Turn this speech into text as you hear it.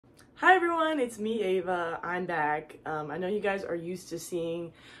Hi everyone, it's me Ava. I'm back. I know you guys are used to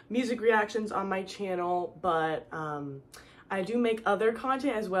seeing music reactions on my channel, but I do make other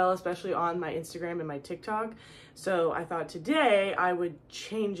content as well, especially on my Instagram and my TikTok. So I thought today I would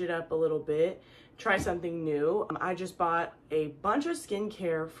change it up a little bit, try something new. I just bought a bunch of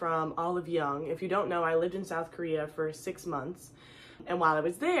skincare from Olive Young. If you don't know, I lived in South Korea for 6 months. And while I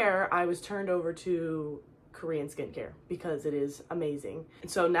was there, I was turned over to Korean skincare because it is amazing. And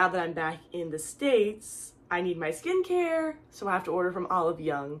so now that I'm back in the States, I need my skincare, so I have to order from Olive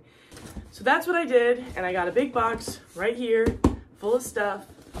Young. So that's what I did, and I got a big box right here full of stuff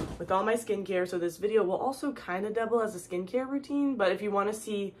with all my skincare. So this video will also kind of double as a skincare routine, but if you want to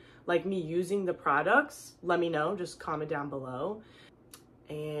see like me using the products, let me know, just comment down below.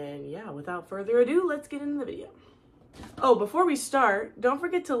 And yeah, without further ado, let's get into the video. Oh, before we start, don't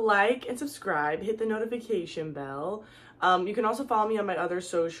forget to like and subscribe, hit the notification bell. You can also follow me on my other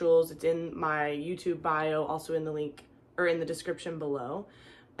socials. It's in my YouTube bio, also in the link or in the description below.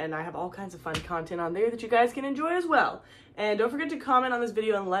 And I have all kinds of fun content on there that you guys can enjoy as well. And don't forget to comment on this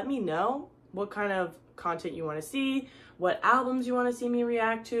video and let me know what kind of content you want to see, what albums you want to see me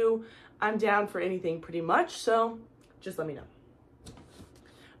react to. I'm down for anything pretty much, so just let me know.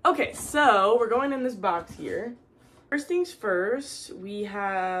 Okay, so we're going in this box here. First things first, we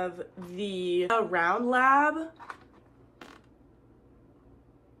have the Round Lab.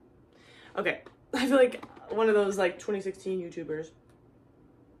 Okay, I feel like one of those like 2016 YouTubers.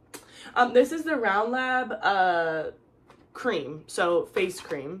 This is the Round Lab cream, so face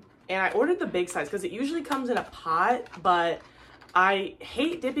cream. And I ordered the big size because it usually comes in a pot, but I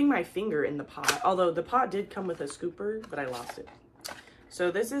hate dipping my finger in the pot. Although the pot did come with a scooper, but I lost it.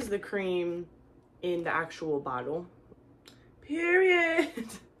 So this is the cream in the actual bottle. Period.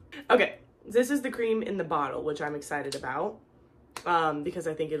 Okay, this is the cream in the bottle, which I'm excited about because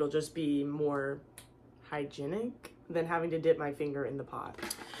I think it'll just be more hygienic than having to dip my finger in the pot.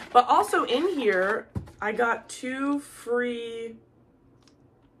 But also in here, I got 2 free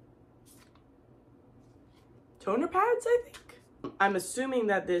toner pads, I think. I'm assuming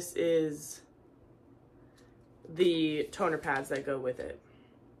that this is the toner pads that go with it.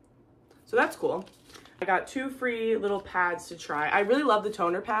 So that's cool. I got 2 free little pads to try. I really love the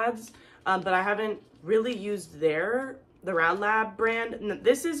toner pads, but I haven't really used the Round Lab brand.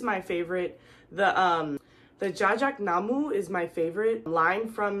 This is my favorite. The Jajak Namu is my favorite line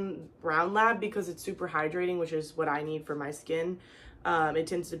from Round Lab because it's super hydrating, which is what I need for my skin. It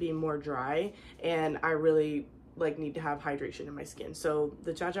tends to be more dry, and I really need to have hydration in my skin. So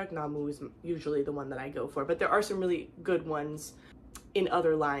the Jajak Namu is usually the one that I go for, but there are some really good ones in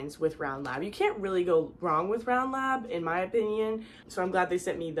other lines with Round Lab. You can't really go wrong with Round Lab, in my opinion. So I'm glad they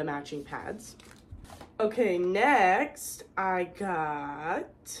sent me the matching pads. Okay, next I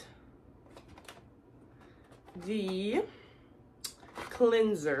got the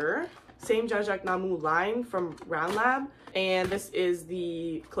cleanser. Same Jajak Namu line from Round Lab, and this is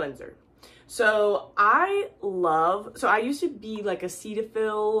the cleanser. So I used to be like a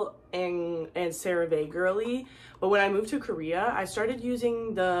Cetaphil and CeraVe girly, but when I moved to Korea, I started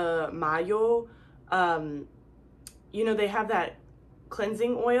using the Mayo. You know, they have that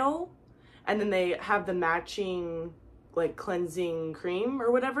cleansing oil, and then they have the matching like cleansing cream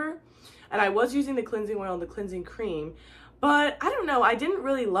or whatever. And I was using the cleansing oil and the cleansing cream, but I don't know, I didn't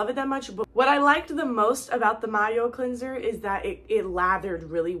really love it that much. But what I liked the most about the Mayo cleanser is that it lathered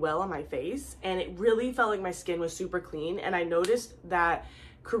really well on my face, and it really felt like my skin was super clean. And I noticed that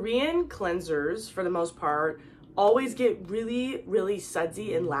Korean cleansers, for the most part, always get really, really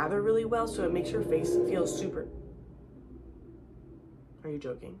sudsy and lather really well, so it makes your face feel super... Are you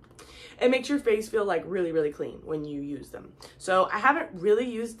joking? It makes your face feel like really, really clean when you use them. So I haven't really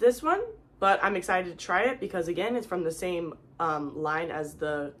used this one, but I'm excited to try it because, again, it's from the same line as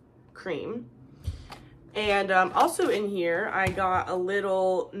the cream. And also in here, I got a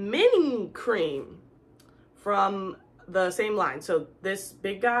little mini cream from the same line. So this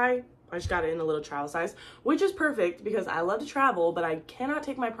big guy, I just got it in a little travel size, which is perfect because I love to travel, but I cannot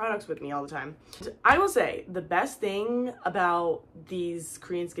take my products with me all the time. I will say the best thing about these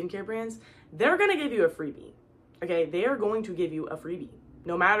Korean skincare brands, they're gonna give you a freebie. Okay, they are going to give you a freebie.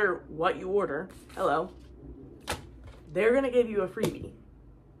 No matter what you order, hello, they're gonna give you a freebie.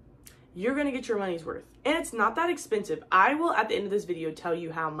 You're gonna get your money's worth. And it's not that expensive. I will, at the end of this video, tell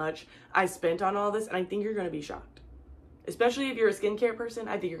you how much I spent on all this, and I think you're gonna be shocked. Especially if you're a skincare person,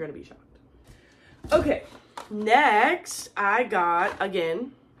 I think you're gonna be shocked. Okay, next I got,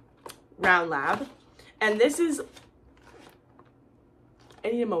 again, Round Lab. And this is,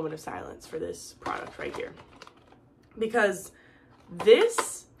 I need a moment of silence for this product right here. Because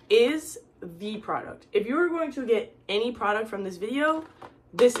this is the product. If you are going to get any product from this video,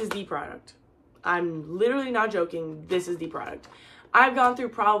 this is the product. I'm literally not joking. This is the product. I've gone through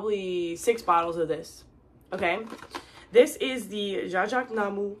probably 6 bottles of this. Okay. This is the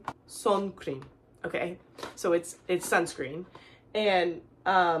Jajak Sun Cream. Okay. So it's sunscreen. And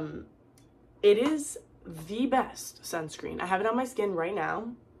it is the best sunscreen. I have it on my skin right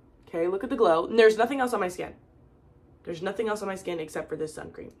now. Okay, look at the glow. And there's nothing else on my skin. There's nothing else on my skin except for this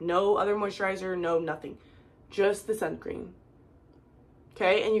sun cream. No other moisturizer, no nothing. Just the sun cream.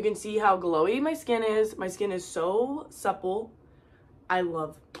 Okay, and you can see how glowy my skin is. My skin is so supple. I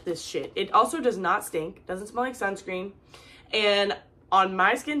love this shit. It also does not stink. Doesn't smell like sunscreen. And on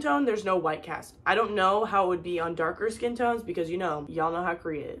my skin tone, there's no white cast. I don't know how it would be on darker skin tones because, you know, y'all know how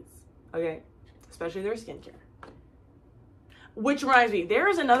Korea is. Okay? Especially their skincare. Which reminds me, there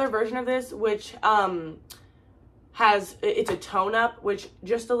is another version of this which it's a tone up, which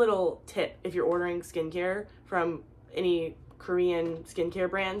just a little tip if you're ordering skincare from any Korean skincare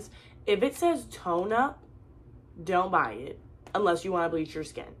brands. If it says tone up, don't buy it unless you want to bleach your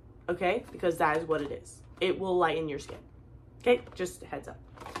skin, okay? Because that is what it is. It will lighten your skin, okay? Just a heads up.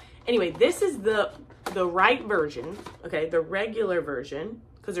 Anyway, this is the right version, okay? The regular version,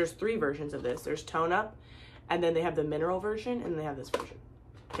 because there's 3 versions of this. There's tone up, and then they have the mineral version, and then they have this version.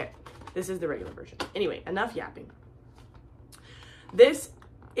 Okay, this is the regular version. Anyway, enough yapping. This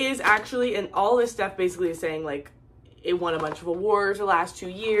is actually, and all this stuff basically is saying, like, it won a bunch of awards the last 2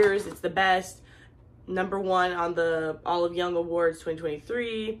 years. It's the best. #1 on the Olive Young Awards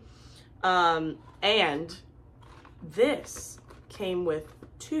 2023. And this came with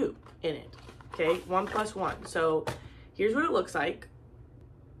 2 in it. Okay, 1 + 1. So here's what it looks like.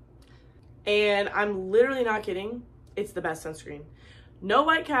 And I'm literally not kidding. It's the best sunscreen. No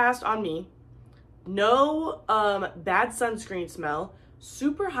white cast on me. No bad sunscreen smell.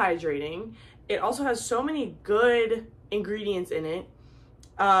 Super hydrating. It also has so many good ingredients in it.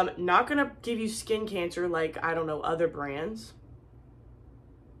 Not gonna give you skin cancer like, I don't know, other brands.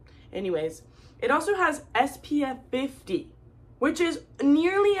 Anyways, it also has SPF 50, which is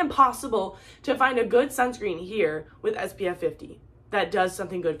nearly impossible to find a good sunscreen here with SPF 50 that does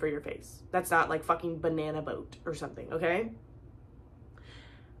something good for your face. That's not like fucking Banana Boat or something, okay?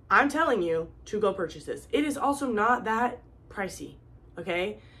 I'm telling you to go purchase this. It is also not that pricey,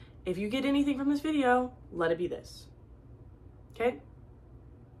 okay? If you get anything from this video, let it be this, okay?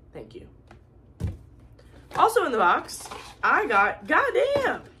 Thank you. Also in the box, I got,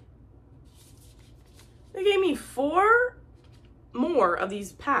 goddamn, they gave me 4 more of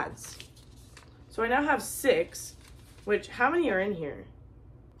these pads. So I now have 6, which, how many are in here?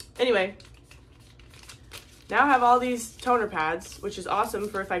 Anyway, now I have all these toner pads, which is awesome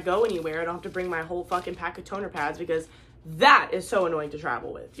for if I go anywhere, I don't have to bring my whole fucking pack of toner pads because that is so annoying to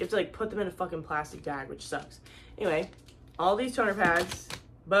travel with. You have to like put them in a fucking plastic bag, which sucks. Anyway, all these toner pads,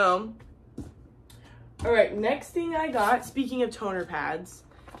 boom. All right, next thing I got, speaking of toner pads,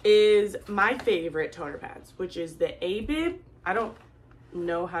 is my favorite toner pads, which is the ABIB. I don't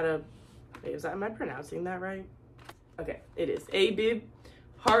know how to, wait, am I pronouncing that right? Okay, it is ABIB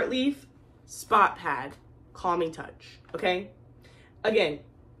Heartleaf Spot Pad Calming Touch, okay? Again,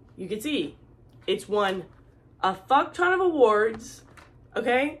 you can see it's won a fuck ton of awards,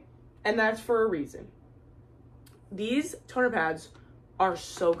 okay? And that's for a reason. These toner pads are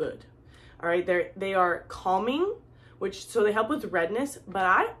so good, all right? They are calming, which, so they help with redness, but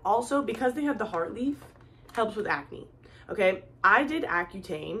I also, because they have the Heartleaf, helps with acne, okay? I did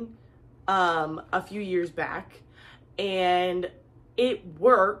Accutane a few years back, and it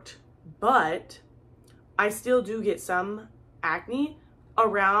worked, but I still do get some acne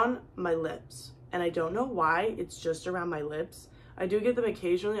around my lips, and I don't know why. It's just around my lips. I do get them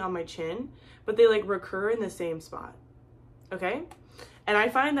occasionally on my chin, but they like recur in the same spot, okay? And I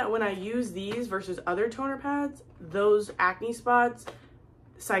find that when I use these versus other toner pads, those acne spots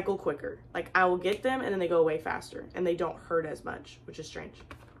cycle quicker. Like, I will get them and then they go away faster and they don't hurt as much, which is strange.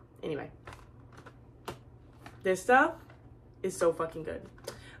 Anyway, this stuff is so fucking good.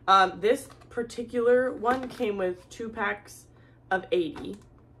 This particular one came with 2 packs of 80.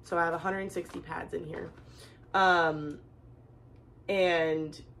 So I have 160 pads in here.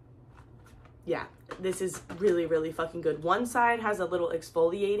 And yeah, this is really, really fucking good. One side has a little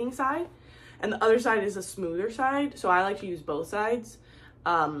exfoliating side and the other side is a smoother side. So I like to use both sides.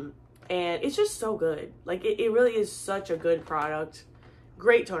 And it's just so good. Like, it really is such a good product.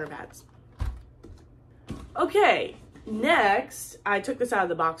 Great toner pads. Okay, next, I took this out of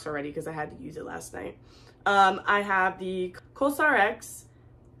the box already because I had to use it last night. I have the CosRX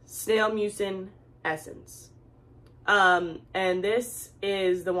Snail Mucin Essence. And this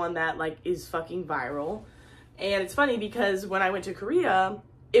is the one that like is fucking viral. And it's funny because when I went to Korea,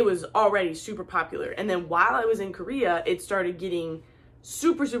 it was already super popular. And then while I was in Korea, it started getting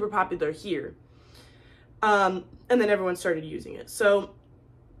super, super popular here. And then everyone started using it. So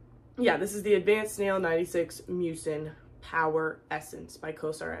yeah, this is the Advanced Nail 96 Mucin Power Essence by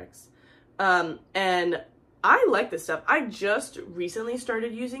CosRX. And I like this stuff. I just recently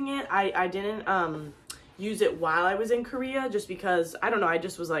started using it. I didn't use it while I was in Korea just because, I don't know, I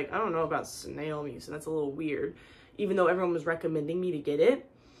just was like, I don't know about snail mucin. That's a little weird, even though everyone was recommending me to get it.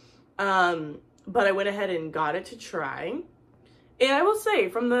 But I went ahead and got it to try. And I will say,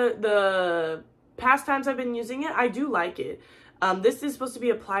 from the past times I've been using it, I do like it. This is supposed to be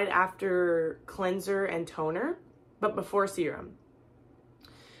applied after cleanser and toner, but before serum.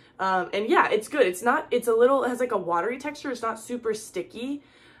 And yeah, it's good. It has like a watery texture. It's not super sticky.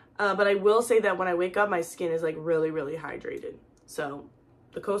 But I will say that when I wake up, my skin is like really, really hydrated. So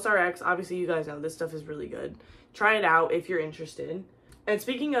the CosRX, obviously you guys know this stuff is really good. Try it out if you're interested. And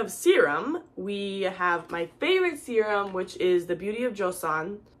speaking of serum, we have my favorite serum, which is the Beauty of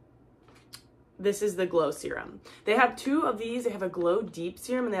Joseon. This is the Glow Serum. They have two of these. They have a Glow Deep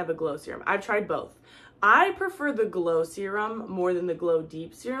Serum and they have a Glow Serum. I've tried both. I prefer the Glow Serum more than the Glow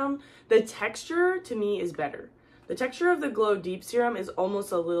Deep Serum. The texture to me is better. The texture of the Glow Deep Serum is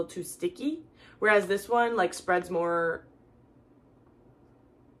almost a little too sticky, whereas this one like spreads more,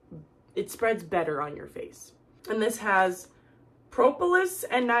 it spreads better on your face. And this has propolis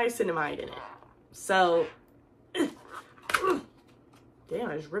and niacinamide in it. So, damn,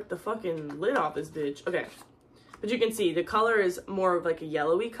 I just ripped the fucking lid off this bitch. Okay. But you can see the color is more of like a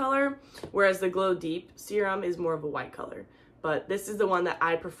yellowy color, whereas the Glow Deep Serum is more of a white color. But this is the one that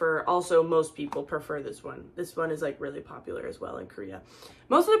I prefer. Also, most people prefer this one. This one is like really popular as well in Korea.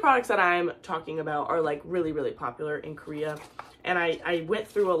 Most of the products that I'm talking about are like really, really popular in Korea. And I went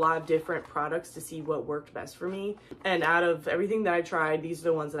through a lot of different products to see what worked best for me. And out of everything that I tried, these are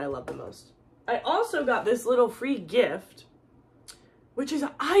the ones that I love the most. I also got this little free gift, which is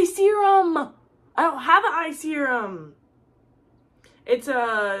an eye serum. I don't have an eye serum. It's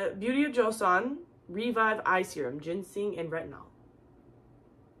a Beauty of Joseon Revive Eye Serum, ginseng and retinol.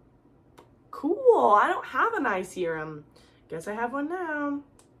 Cool. I don't have an eye serum. Guess I have one now.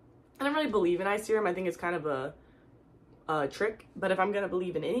 I don't really believe in eye serum. I think it's kind of a trick. But if I'm going to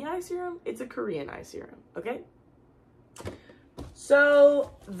believe in any eye serum, it's a Korean eye serum. Okay?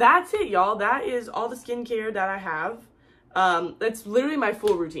 So that's it, y'all. That is all the skincare that I have. That's literally my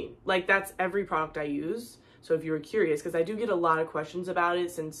full routine. Like, that's every product I use. So if you were curious, because I do get a lot of questions about it,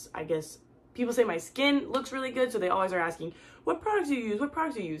 since I guess people say my skin looks really good, so they always are asking, what products do you use? What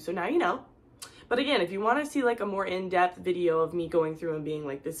products do you use? So now you know. But again, if you want to see like a more in-depth video of me going through and being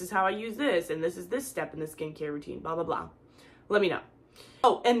like, this is how I use this, and this is this step in the skincare routine, blah, blah, blah, let me know.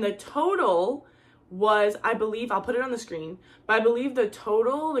 Oh, and the total was, I believe, I'll put it on the screen, but I believe the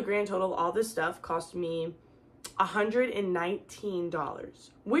grand total, all this stuff cost me $119,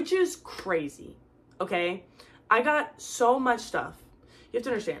 which is crazy. Okay? I got so much stuff. You have to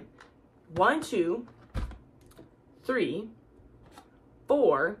understand. 1, 2, 3,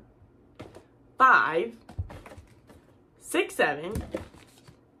 4, 5, 6, 7,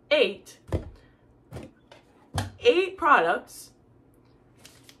 8 products,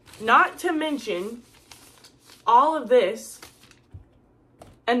 not to mention all of this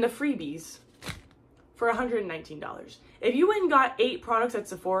and the freebies for $119. If you went and got 8 products at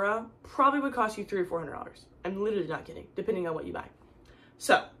Sephora, probably would cost you $300 or $400. I'm literally not kidding, depending on what you buy.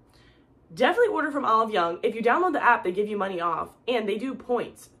 So definitely order from Olive Young. If you download the app, they give you money off, and they do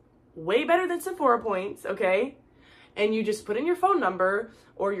points. Way better than Sephora points, okay? And you just put in your phone number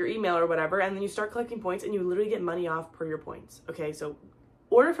or your email or whatever, and then you start collecting points, and you literally get money off per your points, okay? So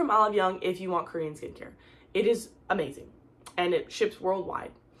order from Olive Young if you want Korean skincare. It is amazing, and it ships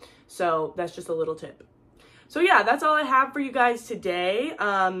worldwide. So that's just a little tip. So yeah, that's all I have for you guys today.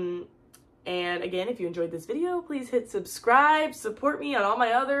 And again, if you enjoyed this video, please hit subscribe, support me on all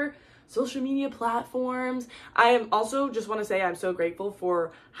my other social media platforms. I am also just want to say I'm so grateful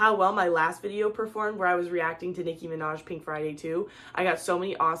for how well my last video performed, where I was reacting to Nicki Minaj Pink Friday 2. I got so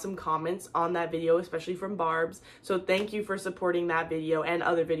many awesome comments on that video, especially from Barb's. So thank you for supporting that video and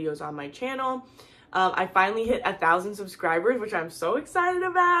other videos on my channel. I finally hit 1,000 subscribers, which I'm so excited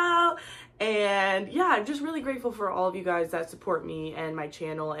about. And yeah, I'm just really grateful for all of you guys that support me and my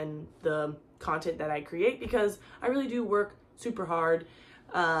channel and the content that I create, because I really do work super hard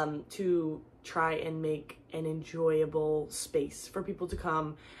to try and make an enjoyable space for people to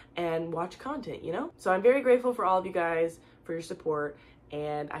come and watch content, you know? So I'm very grateful for all of you guys for your support,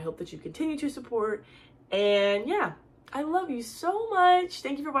 and I hope that you continue to support. And yeah, I love you so much.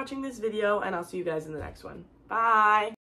 Thank you for watching this video, and I'll see you guys in the next one. Bye.